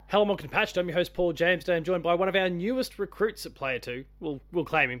Hello, welcome to Patched. I'm your host, Paul James. Today I'm joined by one of our newest recruits at Player 2. We'll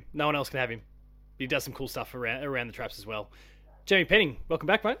claim him. No one else can have him. He does some cool stuff around the traps as well. Jamie Penning, welcome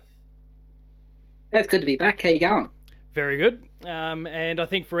back, mate. It's good to be back. How you going? Very good. And I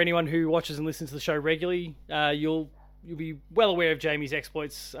think for anyone who watches and listens to the show regularly, you'll be well aware of Jamie's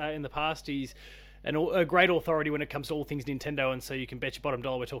exploits in the past. He's a great authority when it comes to all things Nintendo, and so you can bet your bottom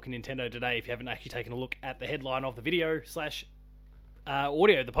dollar we're talking Nintendo today if you haven't actually taken a look at the headline of the video /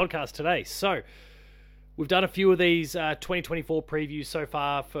 audio, the podcast today. So we've done a few of these 2024 previews so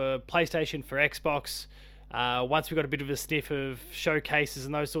far for PlayStation, for Xbox. Once we got a bit of a sniff of showcases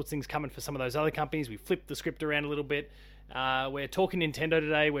and those sorts of things coming for some of those other companies, we flipped the script around a little bit. We're talking Nintendo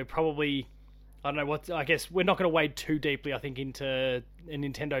today. We're probably, I guess we're not going to wade too deeply, I think, into a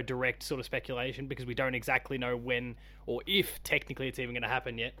Nintendo Direct sort of speculation because we don't exactly know when or if technically it's even going to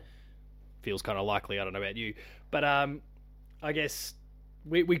happen yet. Feels kind of likely. I don't know about you. But I guess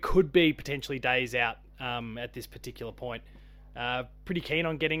we could be potentially days out at this particular point. Pretty keen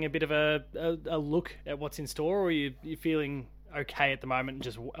on getting a bit of a look at what's in store, or are you feeling okay at the moment and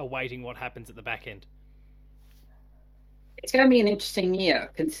just awaiting what happens at the back end? It's going to be an interesting year,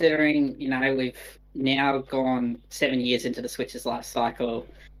 considering, we've now gone 7 years into the Switch's life cycle.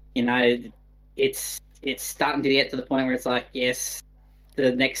 It's starting to get to the point where it's like, yes,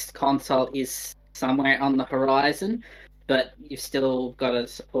 the next console is somewhere on the horizon, but you've still got to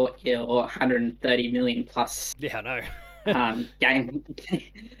support your 130 million plus. Yeah, I know. Game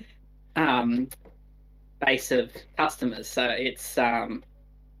base of customers. So it's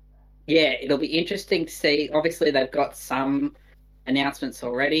it'll be interesting to see. Obviously, they've got some announcements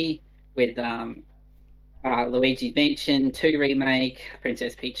already with Luigi Mansion 2 remake,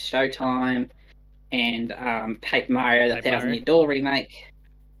 Princess Peach Showtime, and Paper Mario the Thousand Year Door remake.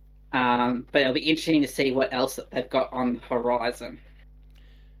 But it'll be interesting to see what else they've got on the horizon.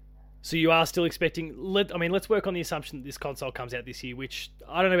 So you are still expecting... let's work on the assumption that this console comes out this year, which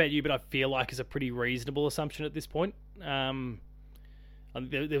I don't know about you, but I feel like is a pretty reasonable assumption at this point. There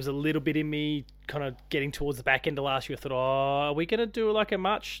was a little bit in me kind of getting towards the back end of last year. I thought, are we going to do like a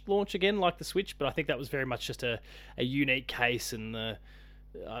March launch again like the Switch? But I think that was very much just a unique case, and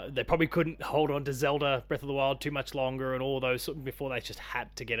they probably couldn't hold on to Zelda Breath of the Wild too much longer and all those before they just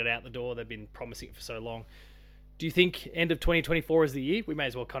had to get it out the door. They've been promising it for so long. Do you think end of 2024 is the year? We may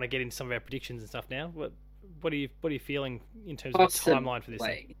as well kind of get into some of our predictions and stuff now. What are you feeling in terms of the timeline for this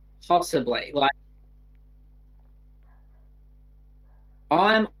thing? Possibly.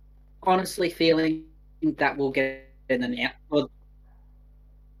 I'm honestly feeling that we'll get an announcement.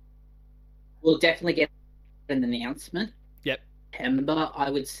 We'll definitely get an announcement. Yep. September, I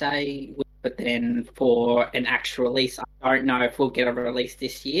would say. But then for an actual release, I don't know if we'll get a release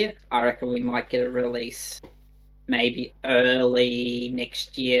this year. I reckon we might get a release maybe early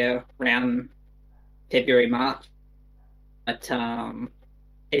next year, around February, March. But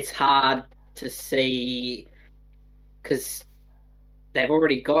it's hard to see because they've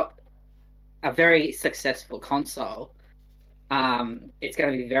already got a very successful console. It's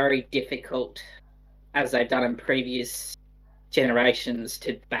going to be very difficult, as they've done in previous generations,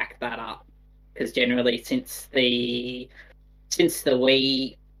 to back that up. Because generally, since the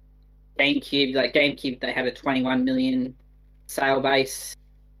Wii, GameCube, they had a 21 million sale base.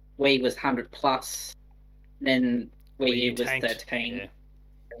 Wii was 100 plus. Then Wii U was tanked. 13.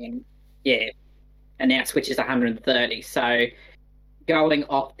 Yeah. And now Switch is 130. So going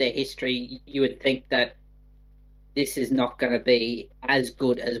off their history, you would think that this is not going to be as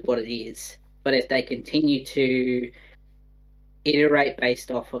good as what it is. But if they continue to iterate based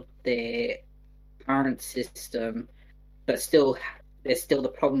off of their current system, but still, there's still the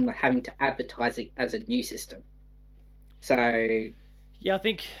problem of having to advertise it as a new system. So yeah, I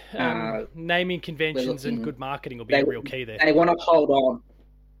think naming conventions and good marketing will be a real key there. They want to hold on.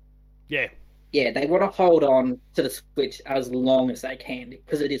 Yeah, they want to hold on to the Switch as long as they can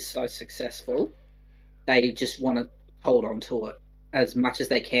because it is so successful. They just want to hold on to it as much as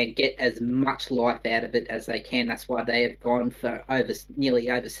they can, get as much life out of it as they can. That's why they have gone for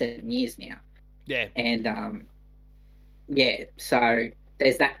nearly over 7 years now. Yeah. And so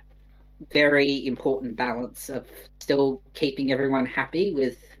there's that very important balance of still keeping everyone happy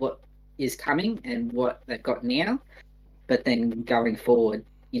with what is coming and what they've got now, but then going forward,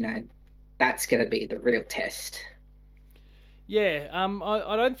 that's going to be the real test. Yeah,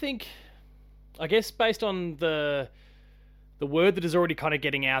 I don't think... I guess based on the word that is already kind of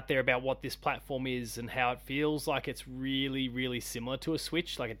getting out there about what this platform is and how it feels like it's really, really similar to a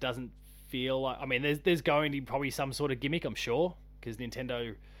Switch. Like, it doesn't feel like... I mean, there's going to be probably some sort of gimmick, I'm sure, because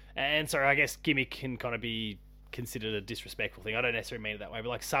Nintendo... And so I guess gimmick can kind of be considered a disrespectful thing. I don't necessarily mean it that way, but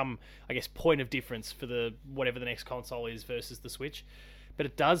like some, I guess, point of difference for the whatever the next console is versus the Switch. But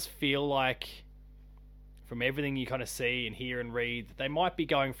it does feel like, from everything you kind of see and hear and read, that they might be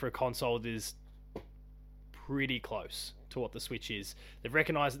going for a console that is pretty close to what the Switch is. They've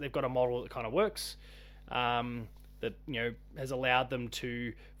recognised that they've got a model that kind of works, that has allowed them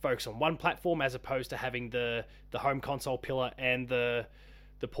to focus on one platform as opposed to having the home console pillar and the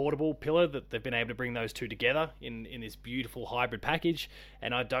portable pillar, that they've been able to bring those two together in this beautiful hybrid package.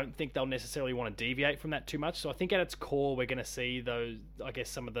 And I don't think they'll necessarily want to deviate from that too much. So I think at its core, we're going to see those, I guess,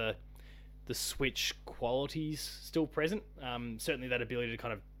 some of the Switch qualities still present. Certainly that ability to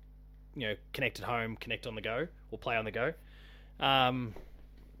kind of, connect at home, connect on the go, or play on the go.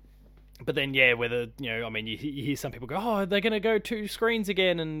 But then, whether, you hear some people go, oh, they're going to go 2 screens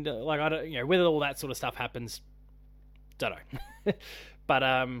again. And I don't, whether all that sort of stuff happens, don't know.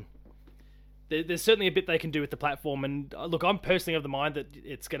 But there's certainly a bit they can do with the platform. And look, I'm personally of the mind that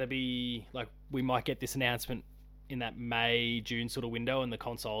it's going to be like, we might get this announcement in that May, June sort of window, and the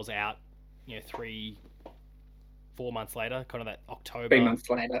console's out, 3-4 months later, kind of that October. 3 months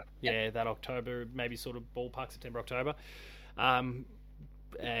later. Yeah, that October, maybe sort of ballpark September, October.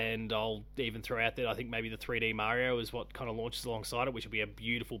 And I'll even throw out that I think maybe the 3D Mario is what kind of launches alongside it, which will be a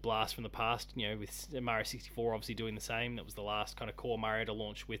beautiful blast from the past. With Mario 64 obviously doing the same. That was the last kind of core Mario to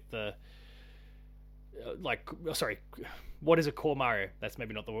launch with the what is a core Mario? That's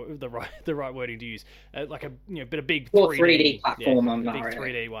maybe not the right wording to use. But a big 3D platform on Mario. Big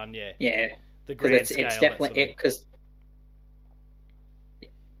 3D one, yeah. Yeah. The grand scale. It's definitely because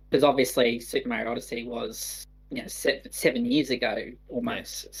obviously Super Mario Odyssey was 7 years ago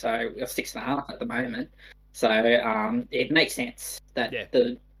almost, so 6.5 at the moment. So it makes sense that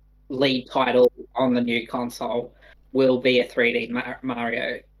the lead title on the new console will be a 3D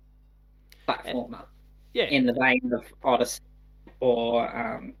Mario platformer. In the vein of Odyssey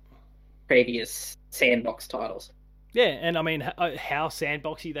or previous sandbox titles. Yeah, and I mean, how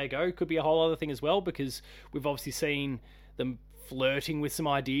sandboxy they go could be a whole other thing as well, because we've obviously seen them flirting with some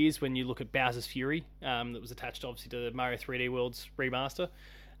ideas when you look at Bowser's Fury, that was attached obviously to the Mario 3D World's remaster.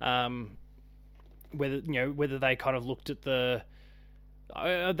 Whether they kind of looked at that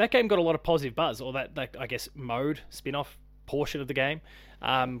game got a lot of positive buzz, or that I guess mode spin-off portion of the game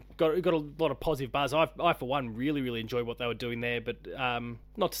got a lot of positive buzz. I for one really enjoyed what they were doing there, but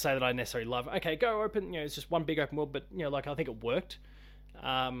not to say that I necessarily love go open, it's just one big open world, but I think it worked.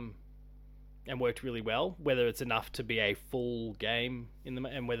 And worked really well. Whether it's enough to be a full game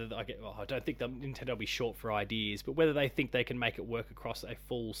and whether I don't think Nintendo will be short for ideas, but whether they think they can make it work across a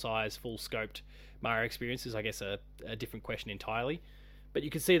full size, full scoped Mario experience is, I guess, a different question entirely. But you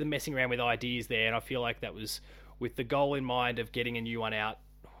can see them messing around with ideas there, and I feel like that was with the goal in mind of getting a new one out.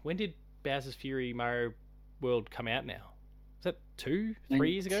 When did Bowser's Fury Mario World come out now? Was that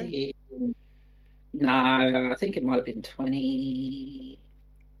 2-3 years ago? No, I think it might have been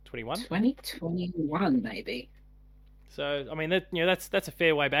 2021 maybe. So I mean that's a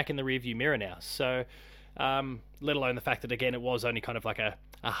fair way back in the rearview mirror now. So let alone the fact that again it was only kind of like a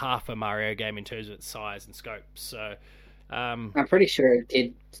half a Mario game in terms of its size and scope. So I'm pretty sure it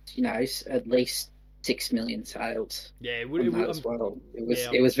did at least 6 million sales. Yeah, it was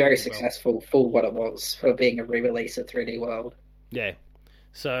very successful for what it was, for being a re-release of 3D World. Yeah.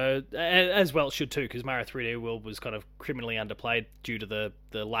 So, as well it should too, because Mario 3D World was kind of criminally underplayed due to the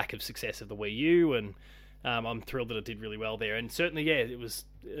lack of success of the Wii U, and I'm thrilled that it did really well there. And certainly, it was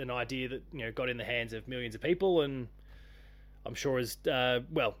an idea that got in the hands of millions of people, and I'm sure was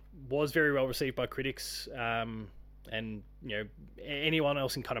very well received by critics, and anyone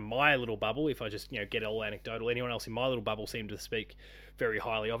else in kind of my little bubble, if I just get all anecdotal, anyone else in my little bubble seemed to speak very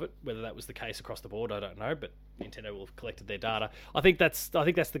highly of it. Whether that was the case across the board, I don't know, but Nintendo will have collected their data. I think that's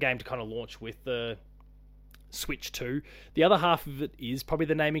the game to kind of launch with the Switch 2. The other half of it is probably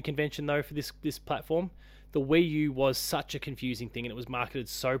the naming convention though for this platform. The Wii U was such a confusing thing, and it was marketed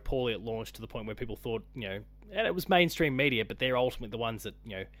so poorly at launch to the point where people thought, and it was mainstream media, but they're ultimately the ones that,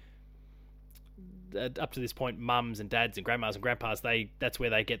 up to this point, mums and dads and grandmas and grandpas, that's where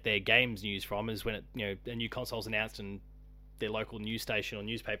they get their games news from, is when it, a new console's announced and their local news station or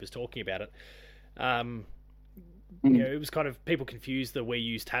newspapers talking about it. It was kind of, people confused the Wii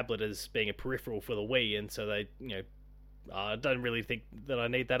U's tablet as being a peripheral for the Wii, and so they, I don't really think that I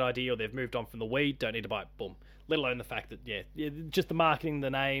need that idea, or they've moved on from the Wii, don't need to buy it, boom. Let alone the fact that, just the marketing, the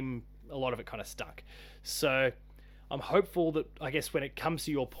name, a lot of it kind of stuck. So I'm hopeful that, I guess, when it comes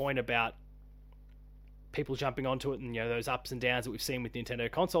to your point about people jumping onto it and, those ups and downs that we've seen with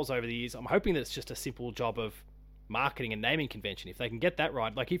Nintendo consoles over the years, I'm hoping that it's just a simple job of marketing and naming convention. If they can get that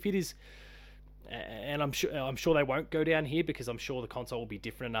right, like if it is, And I'm sure they won't go down here because I'm sure the console will be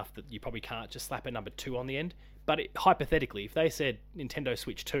different enough that you probably can't just slap a number 2 on the end. But hypothetically, if they said Nintendo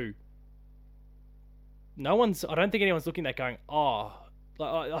Switch 2, I don't think anyone's looking at that going, oh,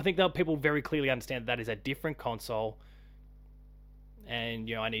 I think that people very clearly understand that is a different console,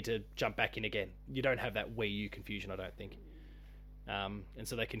 and I need to jump back in again. You don't have that Wii U confusion, I don't think. And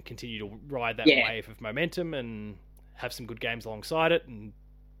so they can continue to ride that wave of momentum and have some good games alongside it, and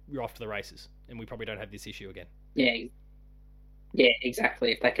you're off to the races. And we probably don't have this issue again. Yeah,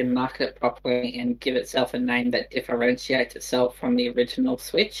 exactly. If they can market it properly and give itself a name that differentiates itself from the original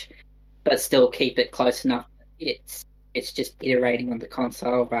Switch, but still keep it close enough, it's just iterating on the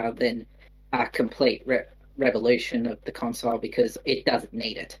console rather than a complete revolution of the console, because it doesn't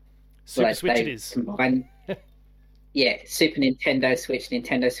need it. Super Switch it is. Combine, Super Nintendo Switch,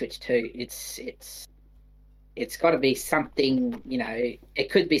 Nintendo Switch 2. It's got to be something, it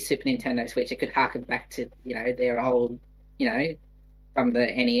could be Super Nintendo Switch. It could harken back to, their old, from the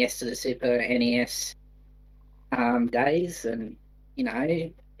NES to the Super NES days. And,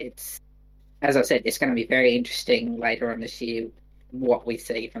 it's, as I said, it's going to be very interesting later on this year what we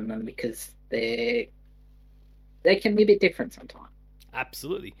see from them, because they can be a bit different sometimes.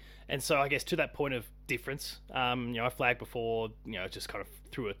 Absolutely. And so I guess to that point of difference, I flagged before, just kind of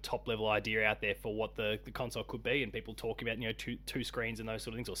threw a top level idea out there for what the console could be, and people talking about, two screens and those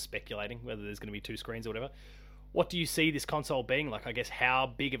sort of things, or speculating whether there's going to be 2 screens or whatever. What do you see this console being like? I guess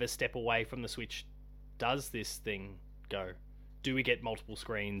how big of a step away from the Switch does this thing go? Do we get multiple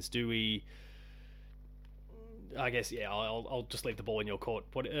screens? Do we... I guess, I'll just leave the ball in your court.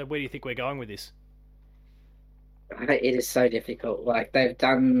 Where do you think we're going with this? It is so difficult. Like, they've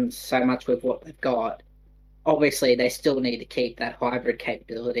done so much with what they've got. Obviously, they still need to keep that hybrid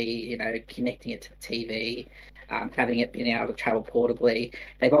capability, connecting it to the TV, having it being able to travel portably.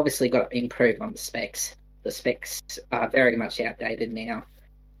 They've obviously got to improve on the specs. The specs are very much outdated now,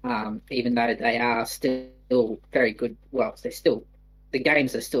 even though they are still very good. Well, the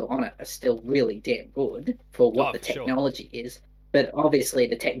games are still on it are still really damn good for what the technology is. But obviously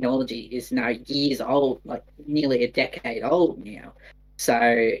the technology is now years old, like nearly a decade old now.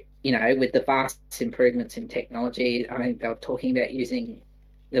 So, with the vast improvements in technology, I mean, they were talking about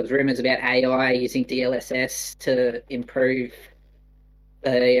there was rumors about AI using DLSS to improve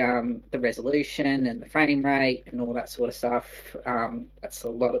the resolution and the frame rate and all that sort of stuff. That's a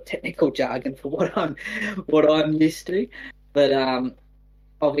lot of technical jargon for what I'm used to. But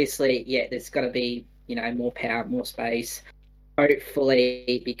obviously, there's got to be, more power, more space.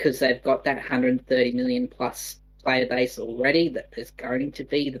 Hopefully, because they've got that 130 million plus player base already, that there's going to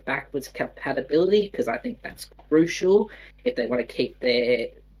be the backwards compatibility, because I think that's crucial if they want to keep their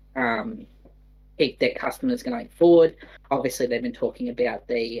customers going forward. Obviously, they've been talking about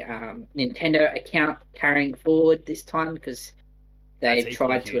the Nintendo account carrying forward this time, because they've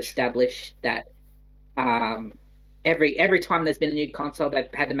tried to establish that every time there's been a new console,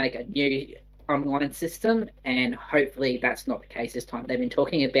 they've had to make a new online system, and hopefully that's not the case this time. They've been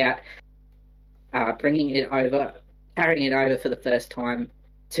talking about carrying it over for the first time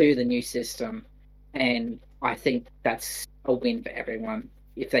to the new system, and I think that's a win for everyone.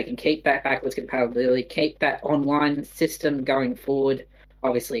 If they can keep that backwards compatibility, keep that online system going forward,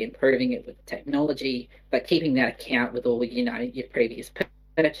 obviously improving it with technology, but keeping that account with all your previous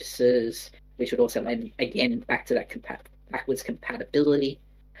purchases, which would also lend again back to that backwards compatibility.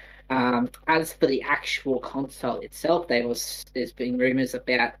 As for the actual console itself, there's been rumors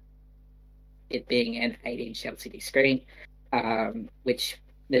about it being an 8-inch LCD screen, which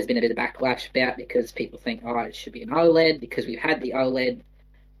there's been a bit of backlash about, because people think, it should be an OLED, because we've had the OLED.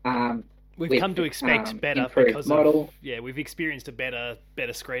 We've come to expect better because we've experienced a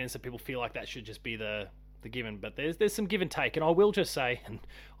better screen, and so people feel like that should just be the given. But there's some give and take, and I will just say, and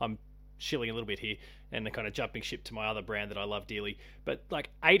I'm shilling a little bit here and the kind of jumping ship to my other brand that I love dearly, but like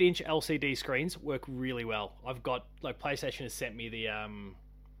 8-inch LCD screens work really well. I've got, like, PlayStation has sent me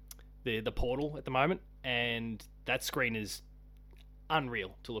the Portal at the moment, and that screen is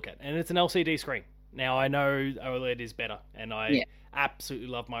unreal to look at, and it's an LCD screen. Now, I know OLED is better, and I absolutely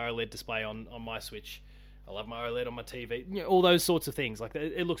love my OLED display on my Switch. I love my OLED on my TV, all those sorts of things. Like,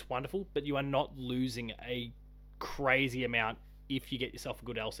 it looks wonderful, but you are not losing a crazy amount if you get yourself a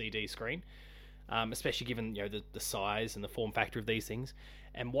good LCD screen, especially given the size and the form factor of these things,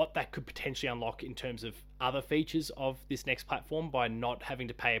 and what that could potentially unlock in terms of other features of this next platform by not having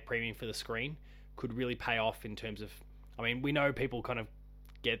to pay a premium for the screen could really pay off in terms of, I mean, we know people kind of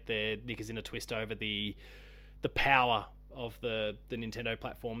get their knickers in a twist over the power the Nintendo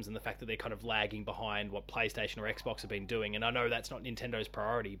platforms and the fact that they're kind of lagging behind what PlayStation or Xbox have been doing. And I know that's not Nintendo's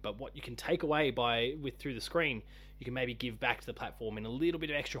priority, but what you can take away through the screen, you can maybe give back to the platform in a little bit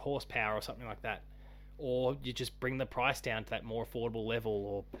of extra horsepower or something like that. Or you just bring the price down to that more affordable level,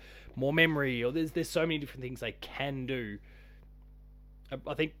 or more memory, or there's so many different things they can do.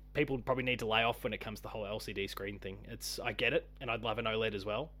 I think people probably need to lay off when it comes to the whole LCD screen thing. I get it, and I'd love an OLED as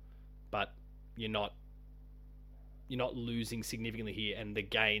well, but you're not losing significantly here, and the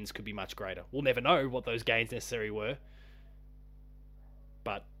gains could be much greater. We'll never know what those gains necessarily were,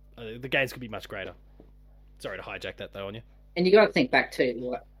 but the gains could be much greater. Sorry to hijack that though on you. And you got to think back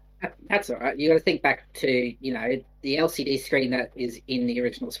to that's all right. You got to think back to the LCD screen that is in the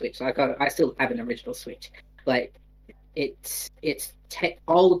original Switch. Like I still have an original Switch. Like it's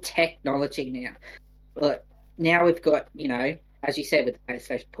old technology now. But now we've got as you said with the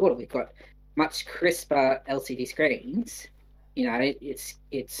PlayStation Portal, we've got much crisper LCD screens.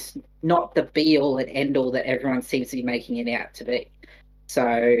 It's not the be all and end all that everyone seems to be making it out to be. So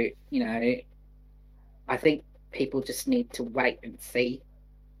I think people just need to wait and see,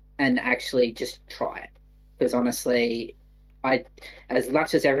 and actually just try it. Because honestly, as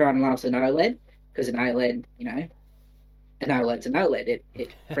much as everyone loves an OLED, because an OLED, an OLED's an OLED,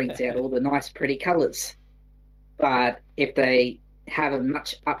 it brings out all the nice, pretty colours. But if they have a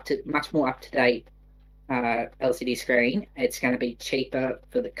much more up to date LCD screen, it's going to be cheaper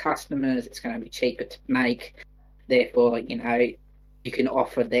for the customers. It's going to be cheaper to make. Therefore, you can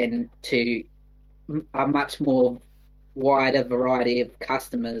offer then to a much more wider variety of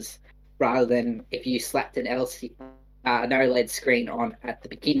customers, rather than if you slapped an OLED screen on at the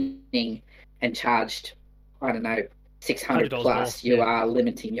beginning and charged, I don't know, $600 plus. You are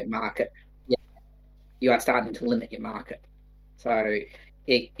limiting your market. Yeah, you are starting to limit your market. So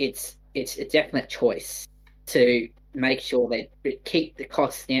it's a definite choice to make sure that keep the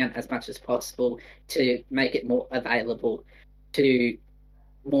costs down as much as possible to make it more available to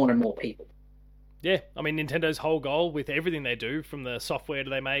more and more people. Yeah, I mean, Nintendo's whole goal with everything they do, from the software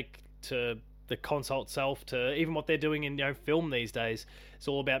they make to the console itself to even what they're doing in film these days, it's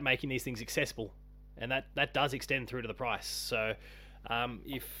all about making these things accessible, and that does extend through to the price. So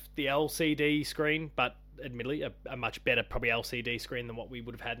if the LCD screen, but admittedly a much better probably LCD screen than what we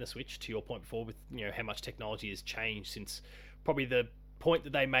would have had in the Switch, to your point before, with how much technology has changed since probably the point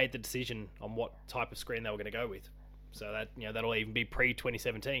that they made the decision on what type of screen they were going to go with. So that that'll even be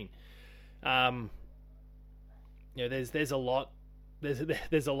pre-2017. There's a lot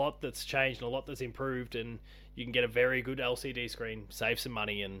that's changed and a lot that's improved, and you can get a very good LCD screen, save some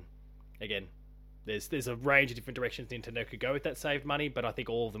money, and again, there's a range of different directions Nintendo could go with that saved money, but I think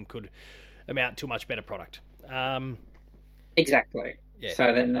all of them could amount to a much better product. Exactly. Yeah.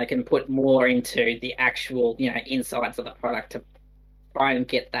 So then they can put more into the actual insides of the product to try and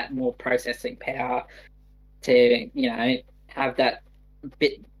get that more processing power, to have that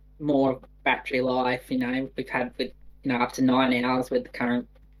bit more battery life. We've had with up to 9 hours with the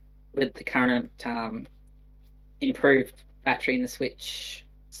current improved battery in the Switch.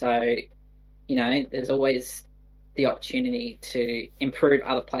 So there's always the opportunity to improve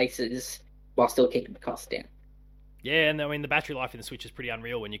other places while still keeping the cost down. Yeah, and I mean the battery life in the Switch is pretty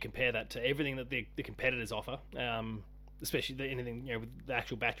unreal when you compare that to everything that the competitors offer, especially anything with the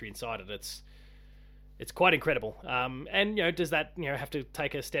actual battery inside it. It's quite incredible. And does that have to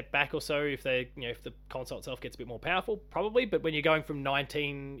take a step back or so if they if the console itself gets a bit more powerful? Probably, but when you're going from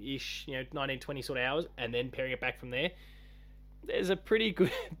 19-ish, 19, 20 sort of hours and then pairing it back from there, there's a pretty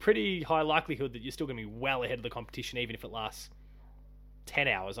high likelihood that you're still going to be well ahead of the competition, even if it lasts 10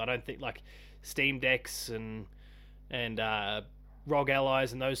 hours. I don't think like Steam Decks and ROG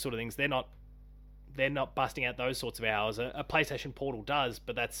Allies and those sort of things, they're not busting out those sorts of hours. A PlayStation Portal does,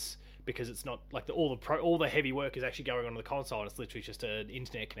 but that's because it's not like all the heavy work is actually going on the console, and it's literally just an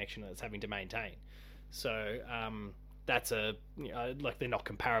internet connection that's having to maintain. So that's like they're not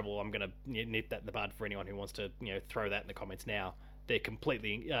comparable. I'm going to nip that in the bud for anyone who wants to throw that in the comments now. They're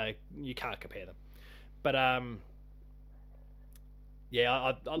completely you can't compare them. But I'd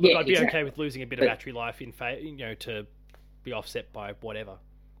be okay with losing a bit of battery life to be offset by whatever.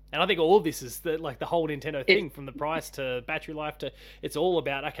 And I think all of this is the whole Nintendo thing, from the price to battery life to, it's all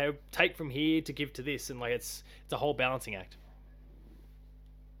about, okay, take from here to give to this, and it's a whole balancing act.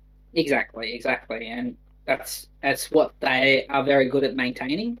 Exactly, and that's what they are very good at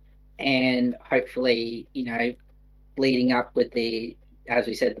maintaining, and hopefully, leading up with the, as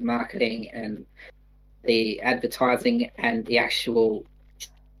we said, the marketing and the advertising and the actual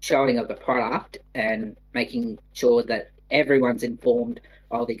showing of the product, and making sure that everyone's informed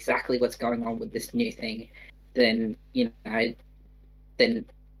of exactly what's going on with this new thing, then then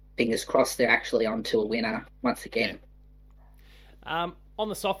fingers crossed they're actually onto a winner once again. On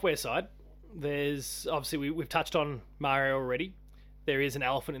the software side, there's obviously we've touched on Mario already. There is an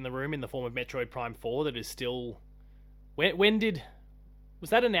elephant in the room in the form of Metroid Prime 4 that is still. When did. Was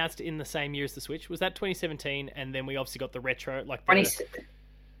that announced in the same year as the Switch? Was that 2017? And then we obviously got the retro, like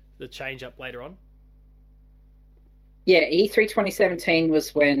the change up later on? Yeah, E3 2017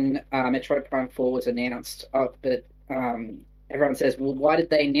 was when Metroid Prime 4 was announced. But everyone says, well, why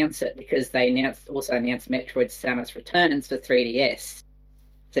did they announce it? Because they also announced Metroid Samus Returns for 3DS.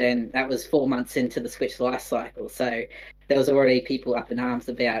 Then that was 4 months into the Switch life cycle. So there was already people up in arms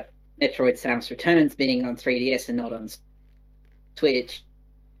about Metroid Samus Returns being on 3DS and not on Switch.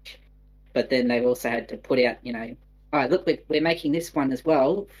 But then they've also had to put out, oh, look, we're making this one as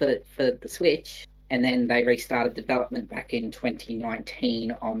well for the Switch. And then they restarted development back in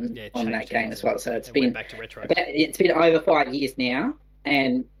 2019 on that game as well. So it's been back to retro. It's been over 5 years now,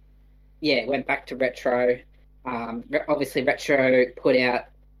 and it went back to retro. Obviously, Retro put out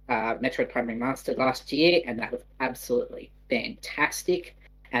Metroid Prime Remastered last year, and that was absolutely fantastic.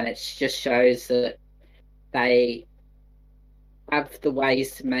 And it just shows that they have the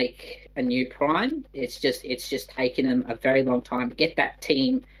ways to make a new Prime. It's just taken them a very long time to get that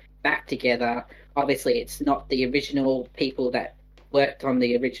team back together. Obviously, it's not the original people that worked on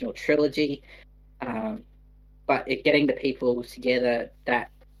the original trilogy, but getting the people together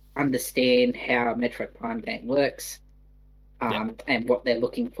that understand how Metroid Prime game works, and what they're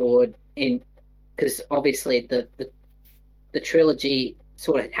looking forward in, because obviously the trilogy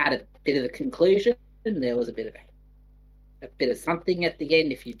sort of had a bit of a conclusion, and there was a bit of something at the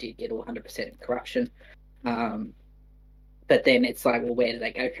end if you did get all 100% corruption. But then it's like, well, where do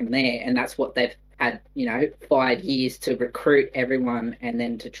they go from there? And that's what they've had, 5 years to recruit everyone and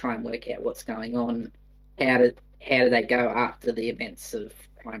then to try and work out what's going on. How do they go after the events of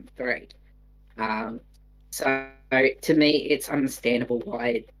Prime 3? So to me, it's understandable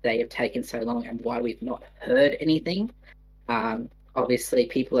why they have taken so long and why we've not heard anything. Obviously,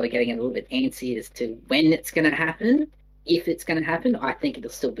 people are getting a little bit antsy as to when it's going to happen. If it's going to happen, I think it'll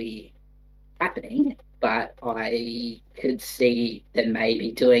still be happening. But I could see them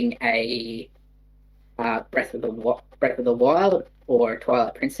maybe doing a Breath of the Wild or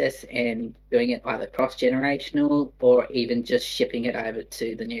Twilight Princess and doing it either cross-generational or even just shipping it over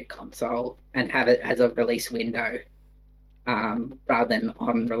to the new console and have it as a release window rather than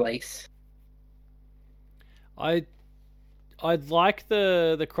on release. I'd like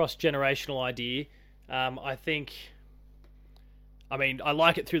the cross-generational idea. I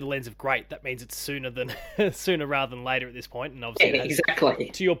like it through the lens of great. That means it's sooner rather than later at this point. And obviously, exactly.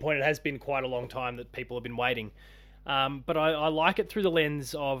 To your point, it has been quite a long time that people have been waiting. But I like it through the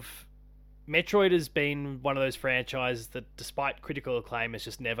lens of Metroid has been one of those franchises that, despite critical acclaim, has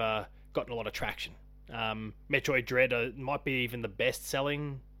just never gotten a lot of traction. Metroid Dread might be even the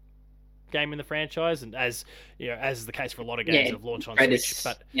best-selling game in the franchise, and as is the case for a lot of games that have launched on Switch.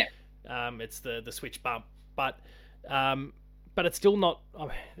 But it's the Switch bump. But it's still not.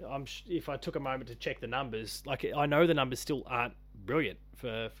 If I took a moment to check the numbers, I know the numbers still aren't brilliant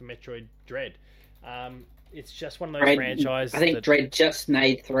for Metroid Dread. It's just one of those franchises. I think Dread just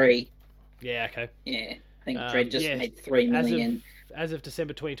made 3. Yeah. Okay. Yeah, I think Dread just made 3 million. As of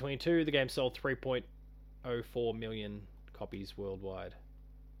December 2022, the game sold 3.04 million copies worldwide,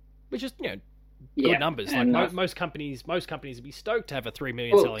 which is good numbers. Like most companies would be stoked to have a 3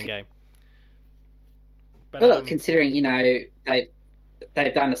 million selling game. But considering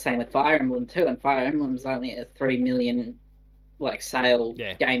they've done the same with Fire Emblem too, and Fire Emblem's only a 3 million sale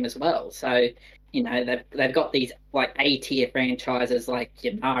game as well. So they've got these A tier franchises like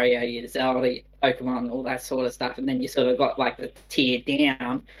your Mario, your Zelda, Pokemon, all that sort of stuff, and then you sort of got the tier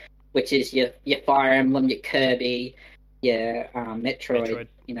down, which is your Fire Emblem, your Kirby, your Metroid.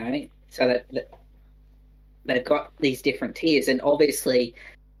 So that they've got these different tiers, and obviously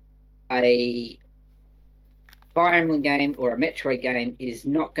a Fire Emblem game or a Metroid game is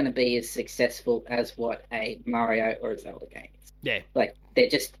not going to be as successful as what a Mario or a Zelda game is. Yeah. They're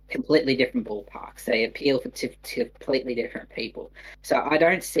just completely different ballparks. They appeal to completely different people. So I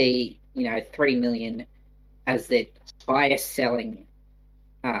don't see, 3 million as the highest selling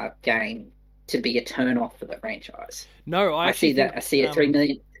game to be a turn off for the franchise. No, I see that. I see it 3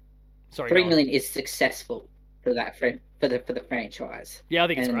 million. Sorry, 3 million is successful for that for the franchise. Yeah, I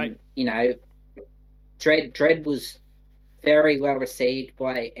think it's great. Dread was very well received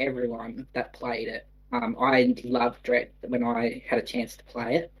by everyone that played it. I loved Dread when I had a chance to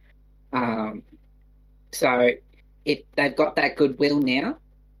play it. So they've got that goodwill now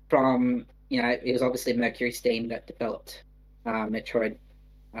from it was obviously Mercury Steam that developed Metroid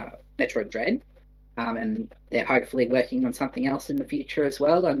Dread, and they're hopefully working on something else in the future as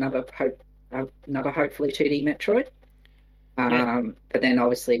well. Another hopefully 2D Metroid. But then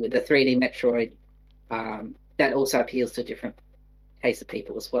obviously with the 3D Metroid, that also appeals to a different case of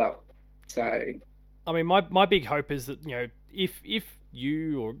people as well. So, I mean, my big hope is that if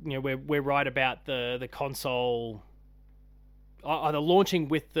you or we're right about the console either launching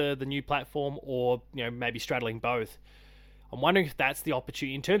with the new platform or maybe straddling both. I'm wondering if that's the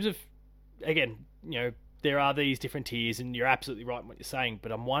opportunity in terms of, again, there are these different tiers, and you're absolutely right in what you're saying.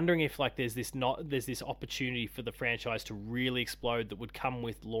 But I'm wondering if there's this opportunity for the franchise to really explode that would come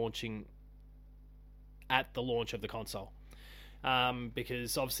with launching at the launch of the console,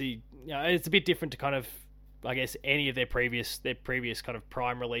 because obviously it's a bit different to kind of, I guess, any of their previous kind of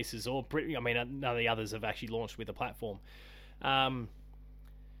prime releases, or none of the others have actually launched with the platform.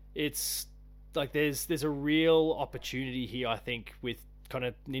 It's like there's a real opportunity here, I think, with kind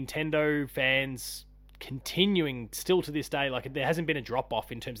of Nintendo fans continuing still to this day. Like, there hasn't been a drop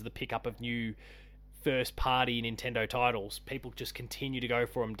off in terms of the pickup of new first party Nintendo titles. People just continue to go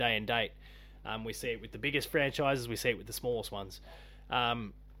for them day and date. We see it with the biggest franchises, we see it with the smallest ones.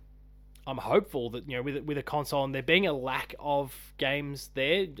 I'm hopeful that with a console and there being a lack of games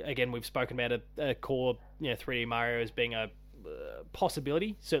there, again, we've spoken about a core 3D Mario as being a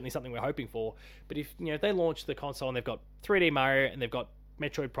possibility, certainly something we're hoping for. But if they launch the console and they've got 3D Mario and they've got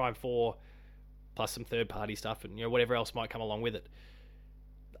Metroid Prime 4 plus some third party stuff and whatever else might come along with it,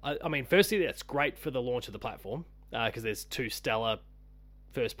 I mean, firstly, that's great for the launch of the platform, because there's two stellar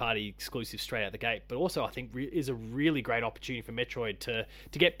first party exclusives straight out the gate. But also, I think is a really great opportunity for Metroid to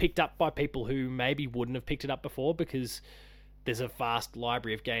get picked up by people who maybe wouldn't have picked it up before, because there's a vast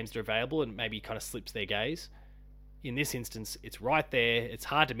library of games that are available and maybe kind of slips their gaze. In this instance, it's right there. It's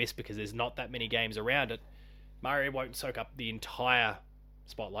hard to miss because there's not that many games around it. Mario won't soak up the entire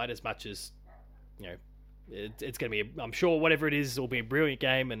spotlight as much as, it's going to be, I'm sure whatever it is will be a brilliant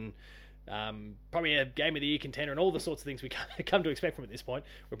game, and probably a Game of the Year contender and all the sorts of things we come to expect from it at this point.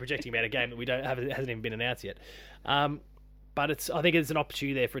 We're projecting about a game that hasn't even been announced yet. But I think it's an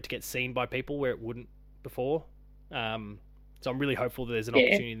opportunity there for it to get seen by people where it wouldn't before. So I'm really hopeful that there's an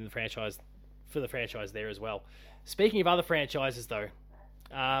opportunity in the franchise for the franchise there as well. Speaking of other franchises, though,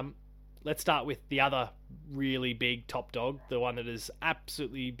 let's start with the other really big top dog, the one that has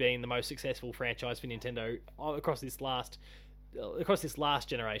absolutely been the most successful franchise for Nintendo across this last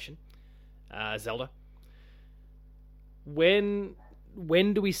generation, Zelda. When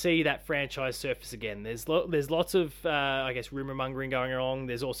do we see that franchise surface again? There's lots of I guess rumor mongering going along.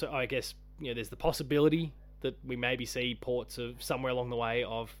 There's also, I guess, there's the possibility that we maybe see ports of somewhere along the way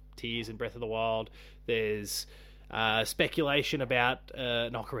of Tears and Breath of the Wild. There's speculation about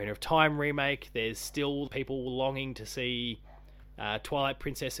an Ocarina of Time remake. There's still people longing to see Twilight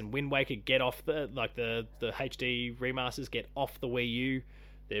Princess and Wind Waker get off the HD remasters get off the Wii U.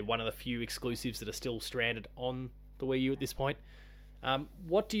 They're one of the few exclusives that are still stranded on the Wii U at this point.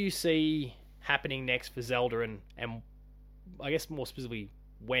 What do you see happening next for Zelda, and I guess more specifically,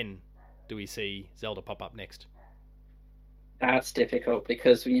 when do we see Zelda pop up next? That's difficult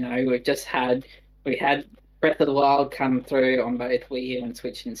because we had Breath of the Wild come through on both Wii U and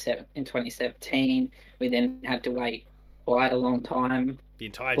Switch in 2017. We then had to wait quite a long time. The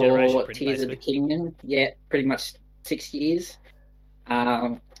entire generation, for Tears of the Kingdom. Yeah, pretty much 6 years.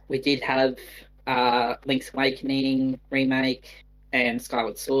 We did have Link's Awakening remake and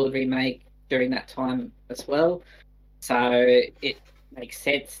Skyward Sword remake during that time as well. So it makes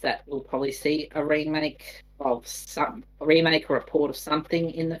sense that we'll probably see a remake or a port of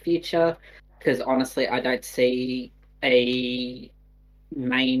something in the future. Because honestly, I don't see a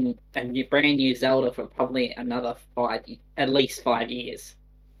brand new Zelda for probably another at least 5 years.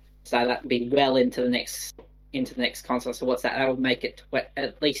 So that would be well into the next console. So what's that? That would make it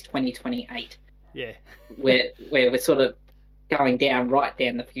at least 2028. Yeah, where we're sort of going right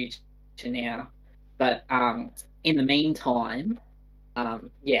down the future now. But in the meantime,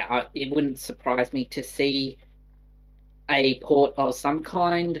 it wouldn't surprise me to see a port of some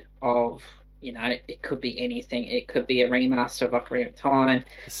kind of. It could be anything. It could be a remaster of Ocarina of Time.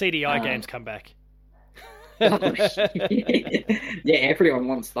 The CDI games come back. Yeah, everyone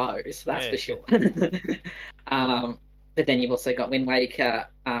wants those. That's for sure. But then you've also got Wind Waker.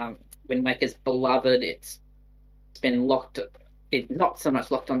 Wind Waker's beloved. It's been locked. It's not so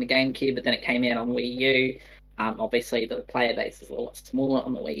much locked on the GameCube, but then it came out on Wii U. Obviously, the player base is a lot smaller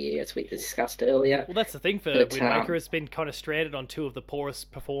on the Wii U, as we discussed earlier. Well, that's the thing for Wind Waker. It's been kind of stranded on two of the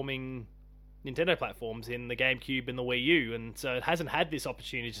poorest performing Nintendo platforms in the GameCube and the Wii U, and so it hasn't had this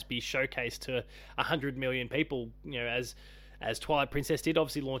opportunity to just be showcased to 100 million people. As Twilight Princess did,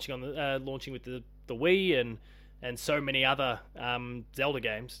 obviously launching with the Wii and so many other Zelda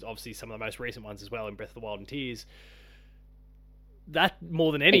games, obviously some of the most recent ones as well, in Breath of the Wild and Tears. That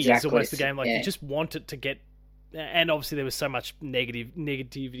more than any is almost the game. Like you just want it to get. And obviously there was so much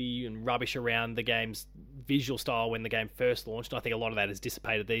negativity and rubbish around the game's visual style when the game first launched. I think a lot of that has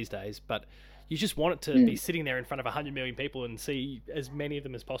dissipated these days, but you just want it to be sitting there in front of 100 million people and see as many of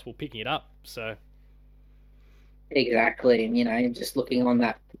them as possible picking it up. So exactly, and just looking on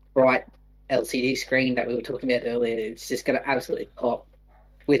that bright LCD screen that we were talking about earlier, it's just going to absolutely pop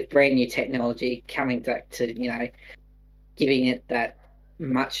with brand new technology coming back to giving it that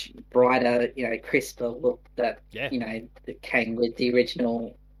much brighter, crisper look that that came with the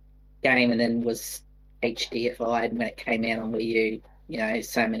original game and then was HDified when it came out on Wii U,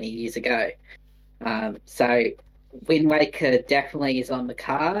 so many years ago. So Wind Waker definitely is on the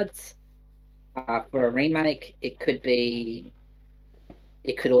cards for a remake. It could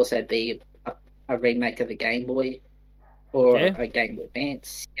also be a remake of a Game Boy or a Game Boy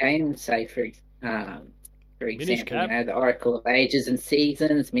Advance game, say for example, the Oracle of Ages and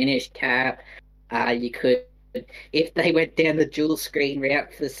Seasons, Minish Cap. You could, if they went down the dual screen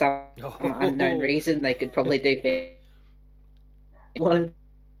route for some unknown reason, they could probably do one,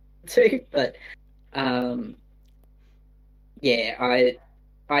 two. But I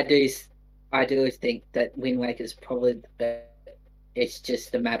do think that Wind Waker is probably the best. It's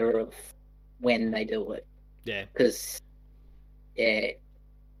just a matter of when they do it. Yeah, because it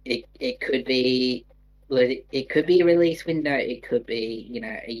could be. It could be a release window. It could be,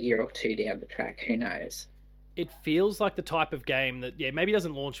 a year or two down the track. Who knows? It feels like the type of game that, maybe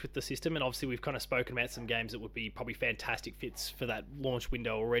doesn't launch with the system. And obviously, we've kind of spoken about some games that would be probably fantastic fits for that launch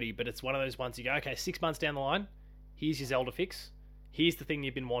window already. But it's one of those ones you go, okay, 6 months down the line, here's your Zelda fix. Here's the thing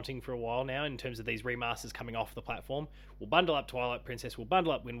you've been wanting for a while now in terms of these remasters coming off the platform. We'll bundle up Twilight Princess. We'll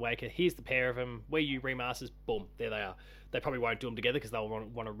bundle up Wind Waker. Here's the pair of them. Wii U remasters. Boom. There they are. They probably won't do them together because they'll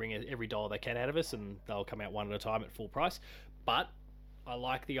want to wring every dollar they can out of us, and they'll come out one at a time at full price. But I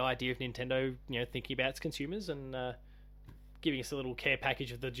like the idea of Nintendo, thinking about its consumers and giving us a little care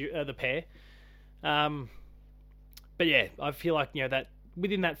package of the pair. But yeah, I feel like that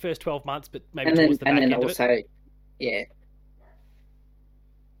within that first 12 months, but maybe towards the back end of it.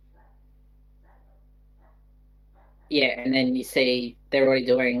 Yeah, and then you see they're already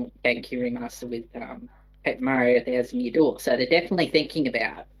doing GameCube remaster with Paper Mario 1000 Year Door, so they're definitely thinking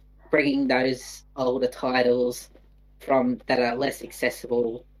about bringing those older titles that are less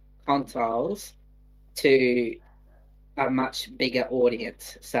accessible consoles to a much bigger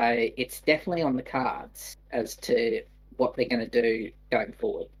audience. So it's definitely on the cards as to what they're going to do going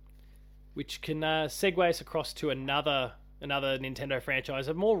forward. Which can segue us across to another Nintendo franchise,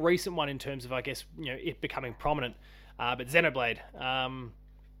 a more recent one in terms of, I guess, it becoming prominent. But Xenoblade,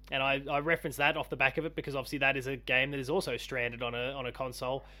 and I reference that off the back of it because obviously that is a game that is also stranded on a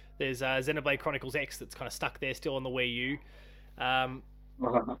console. There's Xenoblade Chronicles X that's kind of stuck there still on the Wii U.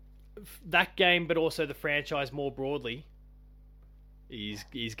 That game, but also the franchise more broadly,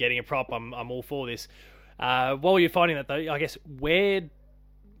 is getting a prop. I'm all for this. While you're finding that though, I guess where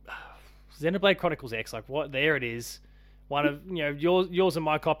Xenoblade Chronicles X, like what? There it is. One of yours and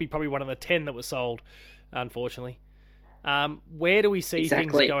my copy, probably one of the 10 that was sold, unfortunately. Where do we see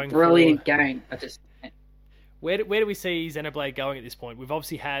things going? Brilliant game. Where do we see Xenoblade going at this point? We've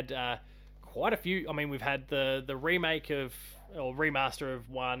obviously had quite a few. I mean, we've had the remake or remaster of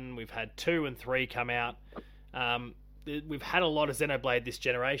 1. We've had 2 and 3 come out. We've had a lot of Xenoblade this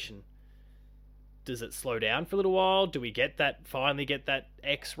generation. Does it slow down for a little while? Do we finally get that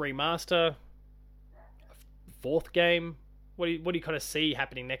X remaster? 4th game? What do you kind of see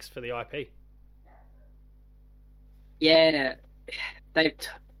happening next for the IP? Yeah,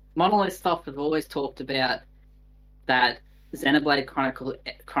 Monolith Soft have always talked about that Xenoblade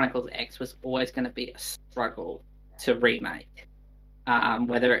Chronicles X was always going to be a struggle to remake.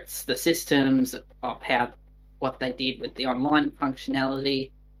 Whether it's the systems of what they did with the online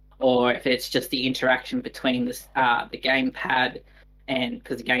functionality, or if it's just the interaction between the gamepad and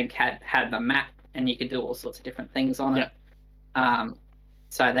because the gamepad had the map and you could do all sorts of different things on it.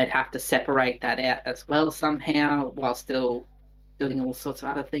 So they'd have to separate that out as well somehow while still doing all sorts of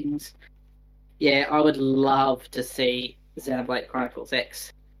other things. Yeah, I would love to see Xenoblade Chronicles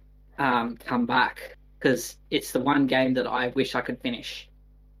X come back because it's the one game that I wish I could finish.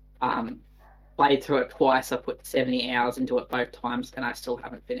 Played through it twice. I put 70 hours into it both times, and I still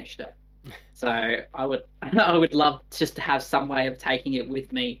haven't finished it. So I would love just to have some way of taking it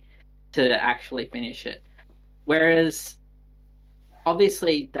with me to actually finish it. Whereas,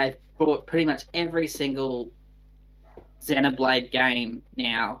 obviously, they've brought pretty much every single Xenoblade game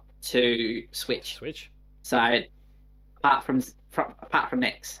now to Switch. So apart from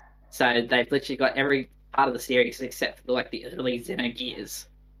X, so they've literally got every part of the series except for like the early Xenogears.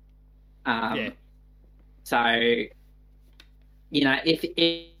 So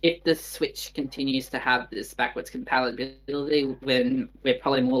if the Switch continues to have this backwards compatibility, then we're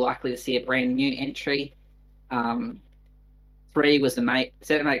probably more likely to see a brand new entry. 3 was amazing.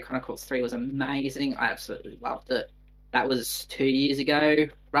 Xenoblade Chronicles 3 was amazing. I absolutely loved it. That was 2 years ago,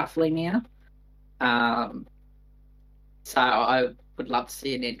 roughly now. So I would love to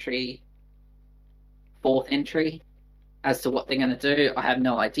see an entry, 4th entry. As to what they're going to do, I have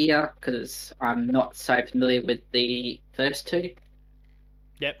no idea because I'm not so familiar with the first 2.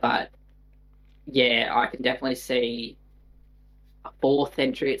 Yep. But yeah, I can definitely see a 4th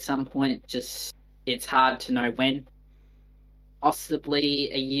entry at some point. Just it's hard to know when. Possibly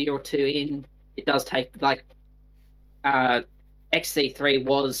a year or 2 in. It does take like XC3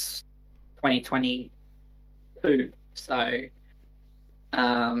 was 2022, so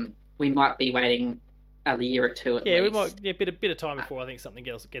we might be waiting a year or 2 at least. We might a bit of time before I think something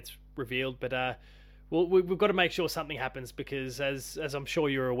else gets revealed, but we've got to make sure something happens because as I'm sure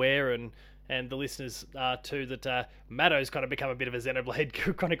you're aware and the listeners are too, that Matto's kind of become a bit of a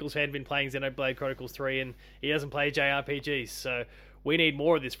Xenoblade Chronicles fan, been playing Xenoblade Chronicles 3 and he doesn't play JRPGs, so we need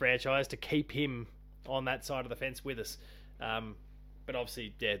more of this franchise to keep him on that side of the fence with us. But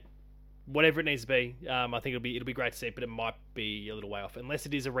obviously, yeah, whatever it needs to be, I think it'll be great to see it, but it might be a little way off. Unless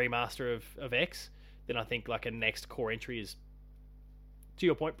it is a remaster of X, then I think like a next core entry is, to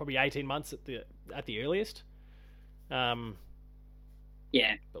your point, probably 18 months at the earliest. Yeah.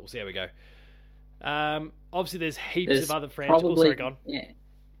 But we'll see how we go. Obviously, there's heaps of other franchises. Sorry, go on. Yeah.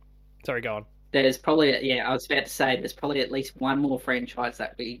 Sorry, go on. There's probably, I was about to say, there's probably at least one more franchise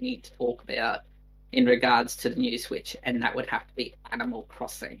that we need to talk about in regards to the new Switch, and that would have to be Animal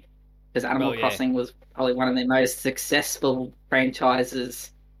Crossing. Because Animal Crossing was probably one of the most successful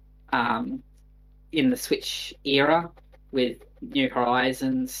franchises in the Switch era, with New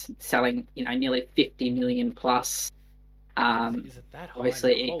Horizons selling, nearly 50 million plus. Is it that high?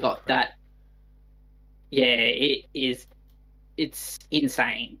 Obviously, it got that. Yeah, it is. It's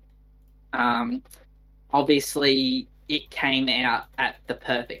insane. Obviously, it came out at the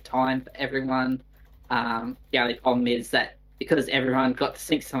perfect time for everyone. The only problem is that because everyone got to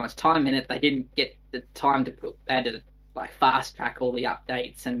sink so much time in it, they didn't get the time to they had to fast track all the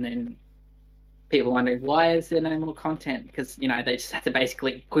updates, and then people wondering why is there no more content, because they just had to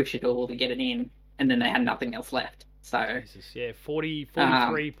basically push it all to get it in, and then they had nothing else left. So Jesus, yeah,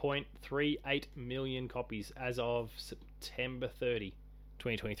 43.38 million copies as of September 30,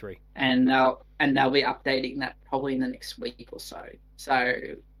 2023. And they'll be updating that probably in the next week or so. So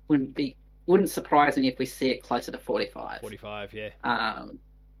wouldn't surprise me if we see it closer to 45. 45, yeah.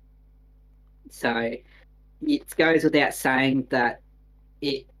 So it goes without saying that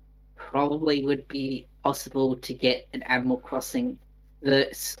it probably would be possible to get an Animal Crossing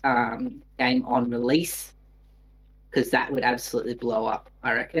game on release, because that would absolutely blow up,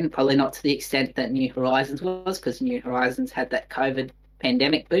 I reckon. Probably not to the extent that New Horizons was, because New Horizons had that COVID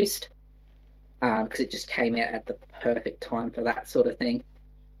pandemic boost, because it just came out at the perfect time for that sort of thing.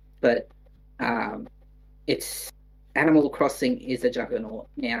 But Animal Crossing is a juggernaut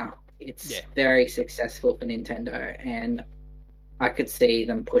now. It's very successful for Nintendo, and I could see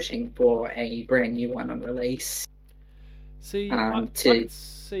them pushing for a brand new one on release. See, I could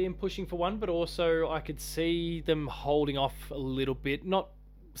see them pushing for one, but also I could see them holding off a little bit. Not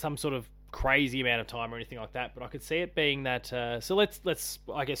some sort of crazy amount of time or anything like that, but I could see it being that. So let's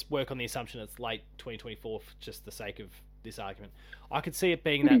I guess work on the assumption it's late 2024 for just the sake of this argument. I could see it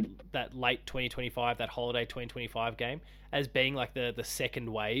being that late 2025, that holiday 2025 game, as being like the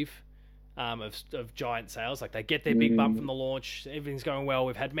second wave of giant sales. Like they get their big bump from the launch, everything's going well.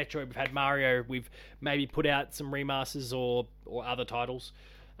 We've had Metroid, we've had Mario, we've maybe put out some remasters or other titles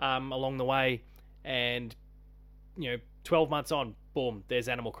along the way, and 12 months on, boom, there's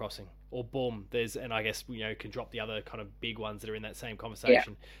Animal Crossing, or boom, and I guess can drop the other kind of big ones that are in that same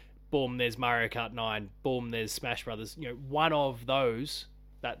conversation. Yeah. Boom, there's Mario Kart 9. Boom, there's Smash Brothers. One of those,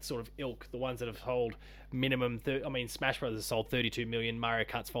 that sort of ilk, the ones that have sold minimum. Smash Brothers has sold 32 million. Mario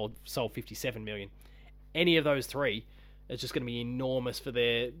Kart's sold 57 million. Any of those three is just going to be enormous for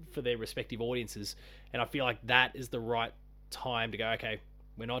their respective audiences, and I feel like that is the right time to go. Okay,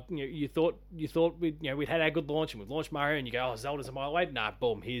 we're not. You thought we'd had our good launch and we've launched Mario, and you go, oh, Zelda's a mile away. Nah,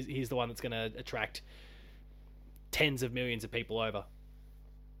 boom, here's the one that's going to attract tens of millions of people over.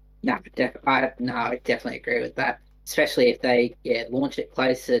 I definitely agree with that. Especially if they launch it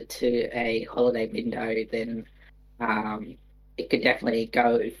closer to a holiday window, then um, it could definitely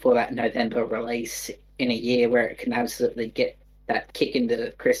go for that November release in a year where it can absolutely get that kick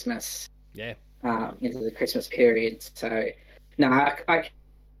into Christmas, Yeah. into the Christmas period. So, no, I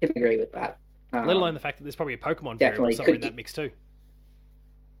can agree with that. Let alone the fact that there's probably a Pokemon variable Definitely somewhere in could that get, mix too.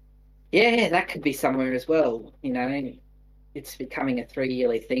 yeah, that could be somewhere as well. You know, it's becoming a 3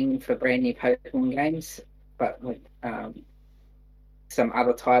 yearly thing for brand new Pokemon games, but with some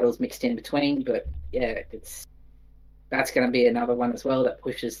other titles mixed in between. But yeah, it's that's going to be another one as well that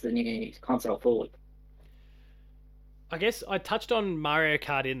pushes the new console forward. I guess I touched on Mario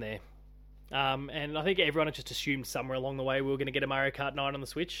Kart in there, and I think everyone had just assumed somewhere along the way we were going to get a Mario Kart 9 on the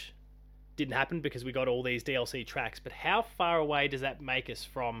Switch. Didn't happen because we got all these DLC tracks. But how far away does that make us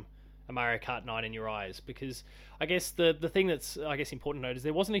from a Mario Kart 9 in your eyes? Because I guess the thing that's important to note is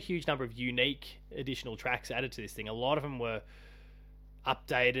there wasn't a huge number of unique additional tracks added to this thing. A lot of them were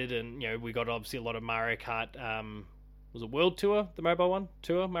updated, and we got obviously a lot of Mario Kart. Was it World Tour, the mobile one?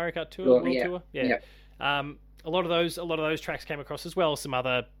 Tour, Mario Kart Tour, Well, World yeah, Tour, yeah. yeah, A lot of those tracks came across as well. Some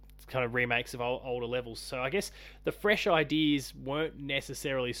other kind of remakes of older levels. So I guess the fresh ideas weren't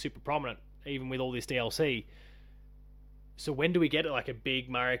necessarily super prominent, even with all this DLC. So when do we get like a big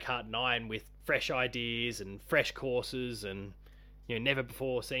Mario Kart 9 with fresh ideas and fresh courses and never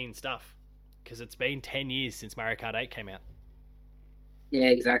before seen stuff? Because it's been 10 years since Mario Kart 8 came out. yeah,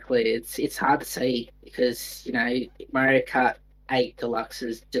 exactly. It's hard to see because Mario Kart 8 Deluxe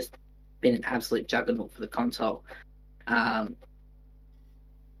has just been an absolute juggernaut for the console. Um,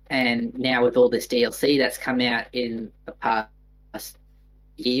 and now with all this DLC that's come out in the past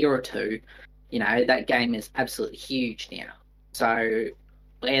year or two, that game is absolutely huge now. So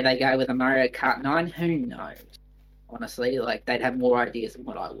where they go with a Mario Kart 9, who knows? Honestly, like they'd have more ideas than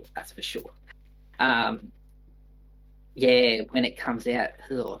what I would, that's for sure. Um, yeah, when it comes out,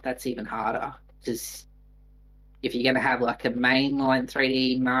 that's even harder. Because if you're going to have like a mainline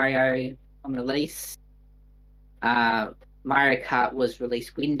 3D Mario on release, uh, Mario Kart was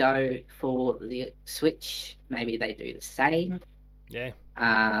released window for the Switch. Maybe they do the same. Yeah.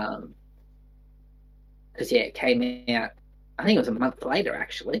 Because it came out. I think it was a month later.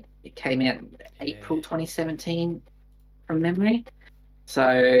 Actually, it came out in April 2017 from memory. So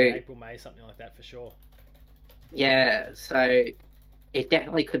April, May, something like that for sure. Yeah, so it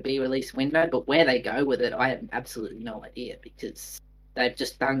definitely could be release window, but where they go with it, I have absolutely no idea because they've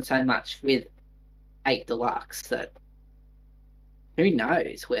just done so much with 8 Deluxe that who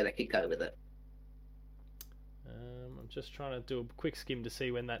knows where they could go with it. I'm just trying to do a quick skim to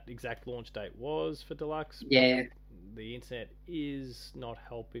see when that exact launch date was for Deluxe. Yeah. The internet is not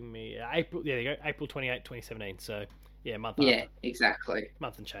helping me. April, yeah, there you go. April 28, 2017. So, yeah, month Yeah, after. exactly.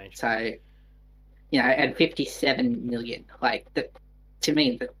 Month and change. So, and 57 million. Like, to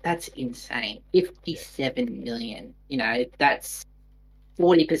me, that's insane. 57 million. That's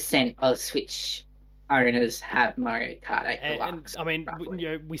 40% of Switch owners have Mario Kart 8 Deluxe. And I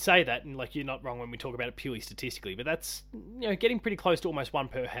mean, we say that, and like you're not wrong when we talk about it purely statistically, but that's getting pretty close to almost one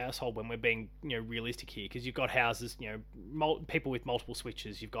per household when we're being realistic here, because you've got houses, people with multiple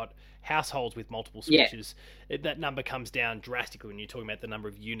Switches, you've got households with multiple Switches. Yeah. That number comes down drastically when you're talking about the number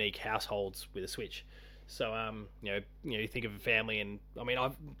of unique households with a Switch. So you think of a family, and I mean,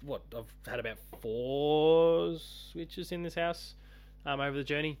 I've had about 4 Switches in this house over the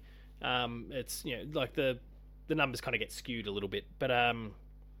journey. It's like the numbers kind of get skewed a little bit, but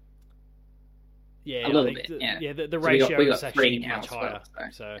yeah, a little bit. The ratio we got is actually much higher.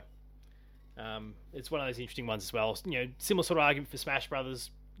 So it's one of those interesting ones as well. Similar sort of argument for Smash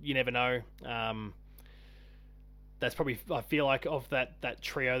Brothers. You never know. That's probably, I feel like, of that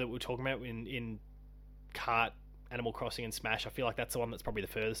trio that we were talking about in Kart, Animal Crossing, and Smash. I feel like that's the one that's probably the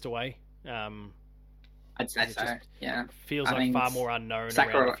furthest away. I'd say so. Yeah, feels like far more unknown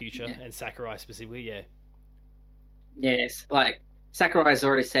around the future, and Sakurai specifically. Yeah. Yes, like Sakurai's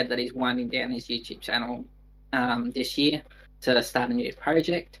already said that he's winding down his YouTube channel this year to start a new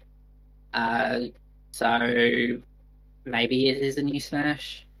project. So maybe it is a new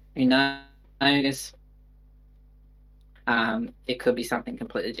Smash. Who knows? It could be something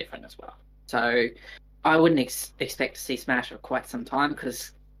completely different as well. So I wouldn't expect to see Smash for quite some time,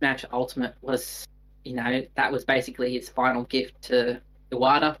 because Smash Ultimate was, that was basically his final gift to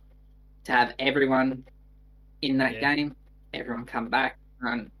Iwata, to have everyone in that game, everyone come back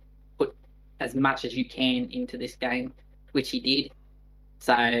and put as much as you can into this game, which he did.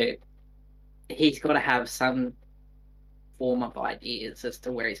 So he's got to have some form of ideas as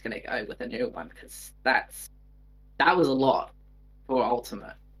to where he's going to go with a new one, because that was a lot for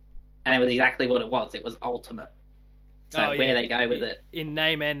Ultimate. and it was exactly what it was. It was ultimate. So where they go with it, in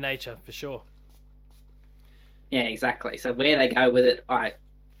name and nature, for sure. Yeah, exactly. So where they go with it, I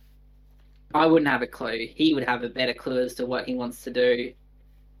wouldn't have a clue. He would have a better clue as to what he wants to do.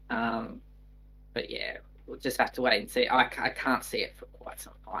 But yeah, we'll just have to wait and see. I can't see it for quite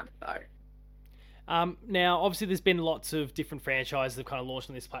some time though. Now, obviously, there's been lots of different franchises that have kind of launched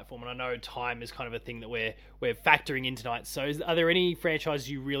on this platform, and I know time is kind of a thing that we're factoring in tonight. So, are there any franchises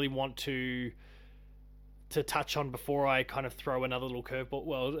you really want to touch on before I kind of throw another little curveball?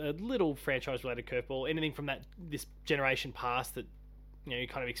 Well, a little franchise-related curveball. Anything from this generation past that you're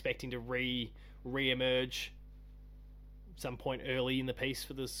kind of expecting to re-emerge some point early in the piece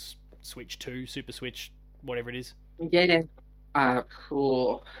for the Switch 2, Super Switch, whatever it is? Yeah.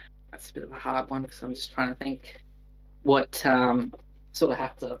 Cool. That's a bit of a hard one because I'm just trying to think what sort of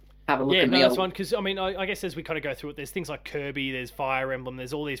have to have a look at. Yeah, no, that's one because I guess as we kind of go through it, there's things like Kirby, there's Fire Emblem,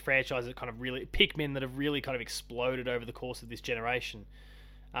 there's all these franchises that kind of really Pikmin that have really kind of exploded over the course of this generation,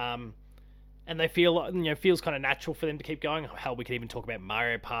 and they feels kind of natural for them to keep going. Hell, we could even talk about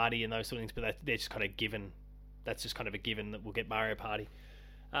Mario Party and those sort of things, but they're just kind of given. That's just kind of a given that we'll get Mario Party.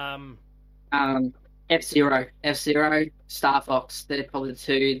 F-Zero, Star Fox, they're probably the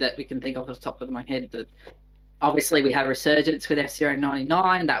two that we can think of off the top of my head. That obviously we had a resurgence with F-Zero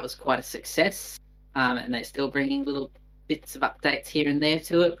 99, that was quite a success, and they're still bringing little bits of updates here and there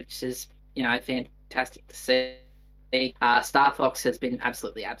to it, which is, fantastic to see. Star Fox has been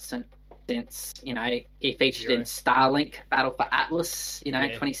absolutely absent since, he featured in Starlink Battle for Atlas,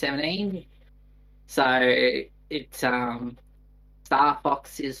 2017. So Star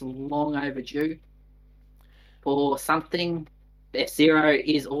Fox is long overdue for something. F-Zero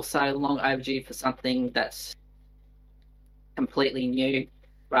is also long overdue for something that's completely new,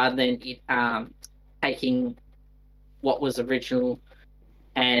 rather than it taking what was original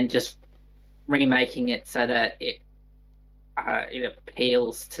and just remaking it so that it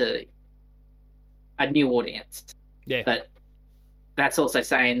appeals to a new audience. Yeah. But that's also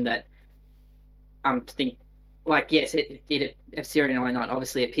saying that yes, it F-Zero 99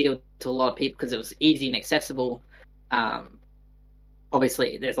 obviously appealed to a lot of people because it was easy and accessible.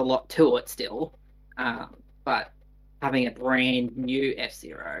 Obviously, there's a lot to it still, but having a brand new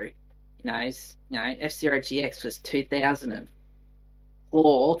F-Zero, F-Zero GX was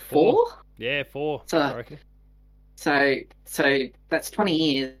 2004. Four? Yeah, 4. So that's 20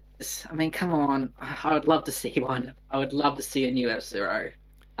 years. I mean, come on. I would love to see one. I would love to see a new F-Zero.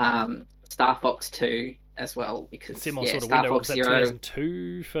 Star Fox 2 as well, because similar sort of Star window. Fox Was that Zero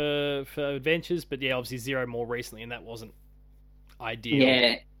 2002 for Adventures? But yeah, obviously Zero more recently, and that wasn't ideal.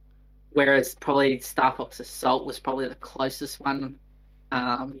 Yeah. Whereas probably Star Fox Assault was probably the closest one.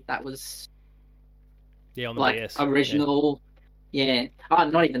 That was on the like DS. original. Yeah. Oh,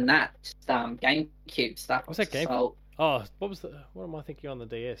 not even that. Just GameCube Star Fox Was that GameCube? Assault. Oh, what am I thinking on the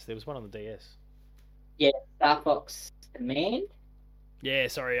DS? There was one on the DS. Yeah, Star Fox Command. Yeah,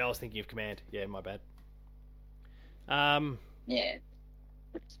 sorry, I was thinking of Command. Yeah, my bad. Yeah.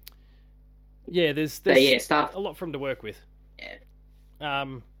 Yeah, there's a lot for them to work with. Yeah.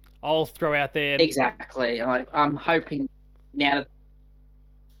 I'll throw out there. Exactly. I'm hoping now that...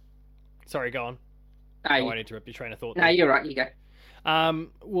 Sorry, go on. I won't interrupt your train of thought. No, you're right. You go. I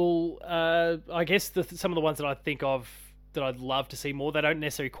guess some of the ones that I think of that I'd love to see more, they don't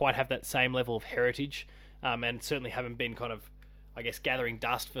necessarily quite have that same level of heritage, and certainly haven't been kind of, I guess, gathering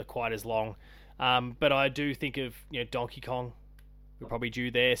dust for quite as long. But I do think of Donkey Kong. We're probably due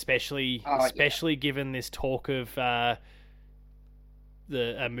there, especially given this talk of a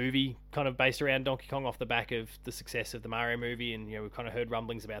movie kind of based around Donkey Kong off the back of the success of the Mario movie, and we've kind of heard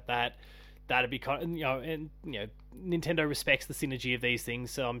rumblings about that. That'd be kind of, Nintendo respects the synergy of these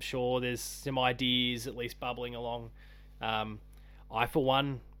things, so I'm sure there's some ideas at least bubbling along. I, for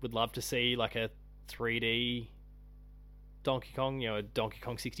one, would love to see like a 3D Donkey Kong, a Donkey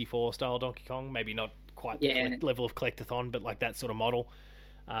Kong 64 style Donkey Kong, maybe not quite the level of Collectathon, but like that sort of model.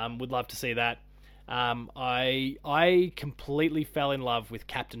 Would love to see that. I completely fell in love with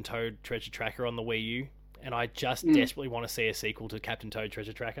Captain Toad Treasure Tracker on the Wii U, and I just desperately want to see a sequel to Captain Toad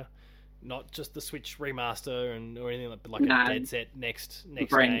Treasure Tracker. Not just the Switch remaster or anything like, but like a dead set next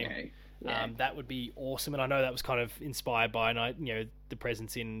game. Yeah. That would be awesome, and I know that was kind of inspired by the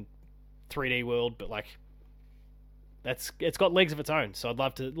presence in 3D World, but like it's got legs of its own. So I'd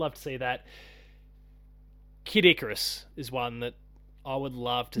love to see that. Kid Icarus is one that I would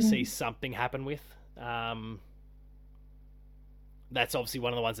love to see something happen with. That's obviously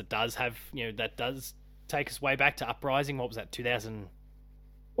one of the ones that does have that does take us way back to Uprising. What was that, 2000?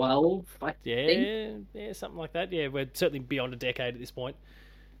 12, I think. Yeah, something like that. Yeah, we're certainly beyond a decade at this point.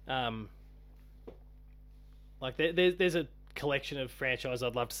 Like there's a collection of franchises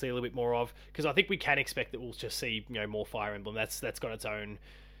I'd love to see a little bit more of, because I think we can expect that we'll just see more Fire Emblem. That's got its own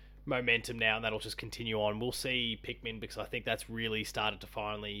momentum now, and that'll just continue on. We'll see Pikmin, because I think that's really started to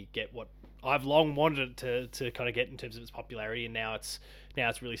finally get what I've long wanted it to kind of get in terms of its popularity, and now it's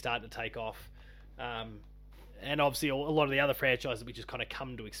really starting to take off. And obviously a lot of the other franchises that we just kind of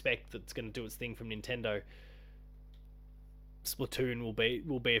come to expect that's going to do its thing from Nintendo. Splatoon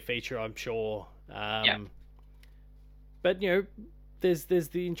will be a feature, I'm sure. But there's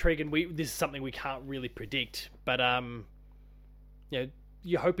the intrigue, and this is something we can't really predict. But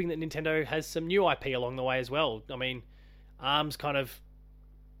you're hoping that Nintendo has some new IP along the way as well. I mean, ARMS kind of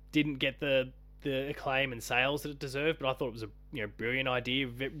didn't get the acclaim and sales that it deserved, but I thought it was a brilliant idea,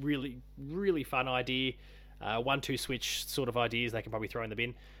 really really fun idea. 1-2 switch sort of ideas they can probably throw in the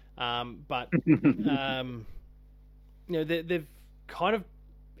bin. But they've kind of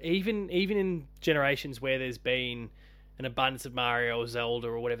even in generations where there's been an abundance of Mario or Zelda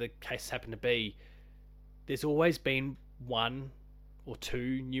or whatever the case happened to be, there's always been one or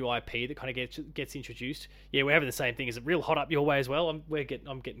two new IP that kind of gets introduced. Yeah, we're having the same thing. Is it real hot up your way as well? I'm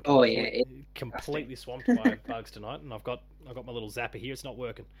getting completely swamped by bugs tonight, and I've got my little zapper here. It's not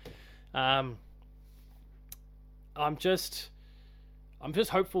working. I'm just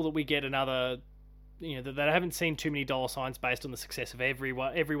hopeful that we get another. That I haven't seen too many dollar signs based on the success of every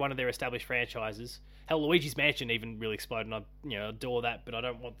one of their established franchises. Hell, Luigi's Mansion even really exploded, and I adore that, but I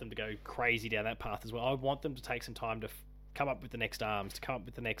don't want them to go crazy down that path as well. I want them to take some time to come up with the next ARMS, to come up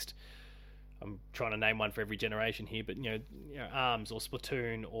with the next. I'm trying to name one for every generation here, but ARMS or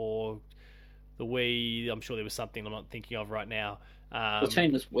Splatoon or the Wii. I'm sure there was something I'm not thinking of right now.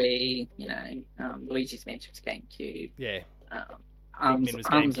 Splatoon was Wii. Luigi's Mansion was GameCube. Yeah. ARMS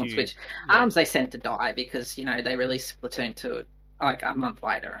on Switch. Yeah. ARMS they sent to die because they released Splatoon 2 like a month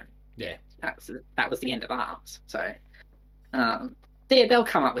later, and that was the end of ARMS. So they'll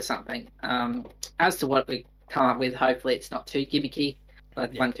come up with something. As to what we come up with, hopefully it's not too gimmicky,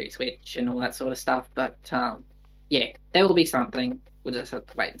 like 1-2 switch and all that sort of stuff. But there will be something. We'll just have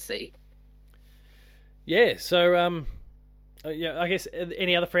to wait and see. Yeah. So I guess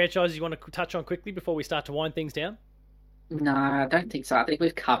any other franchises you want to touch on quickly before we start to wind things down? No, I don't think so. I think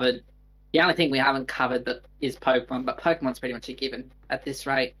we've covered. The only thing we haven't covered is Pokemon, but Pokemon's pretty much a given at this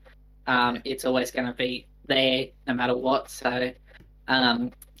rate. It's always going to be there no matter what. So,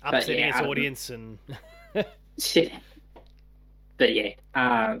 upsetting its audience and. But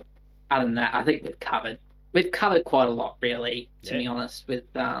other than that, I think we've covered quite a lot, really. To be honest, with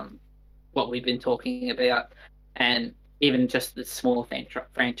what we've been talking about, and even just the small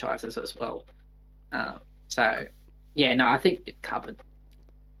franchises as well. I think we've covered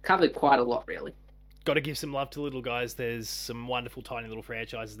quite a lot, really. Got to give some love to the little guys. There's some wonderful, tiny little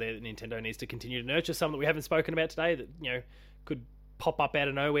franchises there that Nintendo needs to continue to nurture. Some that we haven't spoken about today that could pop up out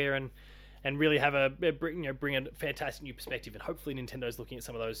of nowhere and really have bring a fantastic new perspective. And hopefully Nintendo's looking at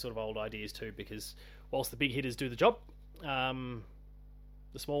some of those sort of old ideas too, because whilst the big hitters do the job, the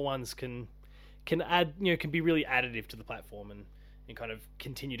small ones can add can be really additive to the platform and kind of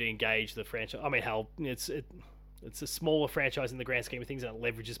continue to engage the franchise. I mean, hell, it's a smaller franchise in the grand scheme of things, and it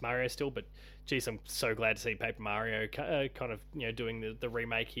leverages Mario still. But geez, I'm so glad to see Paper Mario kind of doing the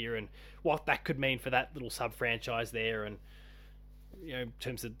remake here, and what that could mean for that little sub franchise there, and in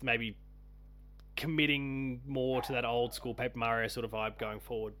terms of maybe committing more to that old school Paper Mario sort of vibe going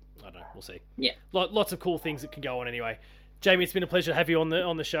forward. I don't know. We'll see. Yeah, lots of cool things that can go on anyway. Jamie, it's been a pleasure to have you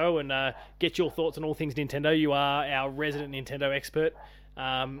on the show and get your thoughts on all things Nintendo. You are our resident Nintendo expert.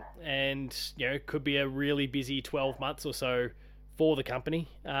 And it could be a really busy 12 months or so for the company.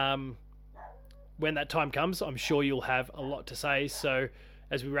 When that time comes, I'm sure you'll have a lot to say. So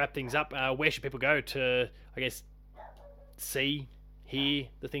as we wrap things up, where should people go to, I guess, hear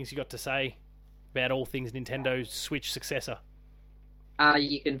the things you got to say about all things Nintendo Switch successor?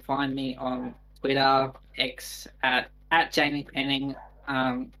 You can find me on Twitter, X at Jamie Penning.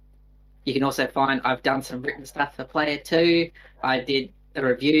 You can also find I've done some written stuff for Player 2. I did a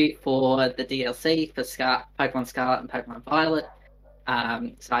review for the DLC for Pokemon Scarlet and Pokemon Violet.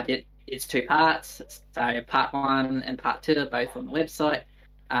 So it's 2 parts. So part 1 and part 2 are both on the website.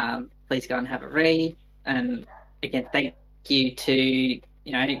 Please go and have a read. And again, thank you to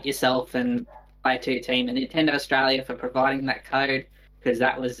yourself and Player 2 team and Nintendo Australia for providing that code, because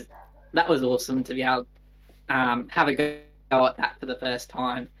that was awesome to be able to have a go at that for the first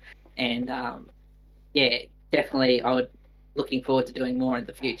time. And definitely I would looking forward to doing more in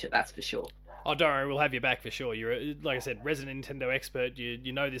the future, that's for sure. Oh, don't worry, we'll have you back for sure. You're, like I said, resident Nintendo expert.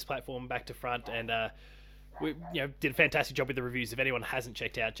 You know this platform back to front, and we did a fantastic job with the reviews. If anyone hasn't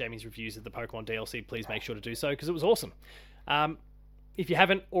checked out Jamie's reviews of the Pokemon DLC, please make sure to do so because it was awesome. If you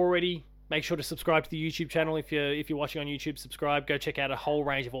haven't already, make sure to subscribe to the YouTube channel. If you're watching on YouTube, subscribe. Go check out a whole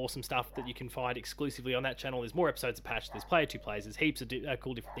range of awesome stuff that you can find exclusively on that channel. There's more episodes of Patch. There's Player 2 Plays. There's heaps of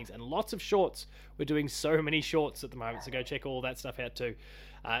cool different things. And lots of shorts. We're doing so many shorts at the moment, so go check all that stuff out too.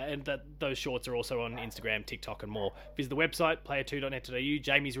 And those shorts are also on Instagram, TikTok, and more. Visit the website, player2.net.au.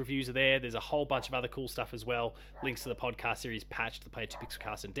 Jamie's reviews are there. There's a whole bunch of other cool stuff as well. Links to the podcast series Patch, the Player 2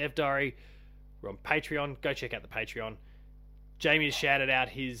 Pixelcast, and Dev Diary. We're on Patreon. Go check out the Patreon. Jamie has shouted out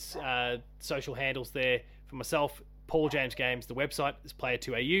his social handles there. For myself, Paul James Games. The website is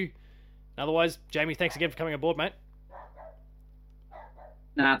player2au. Otherwise, Jamie, thanks again for coming aboard, mate.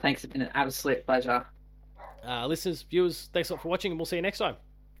 Nah, thanks. It's been an absolute pleasure. Listeners, viewers, thanks a lot for watching, and we'll see you next time.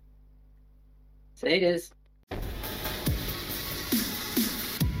 See you guys.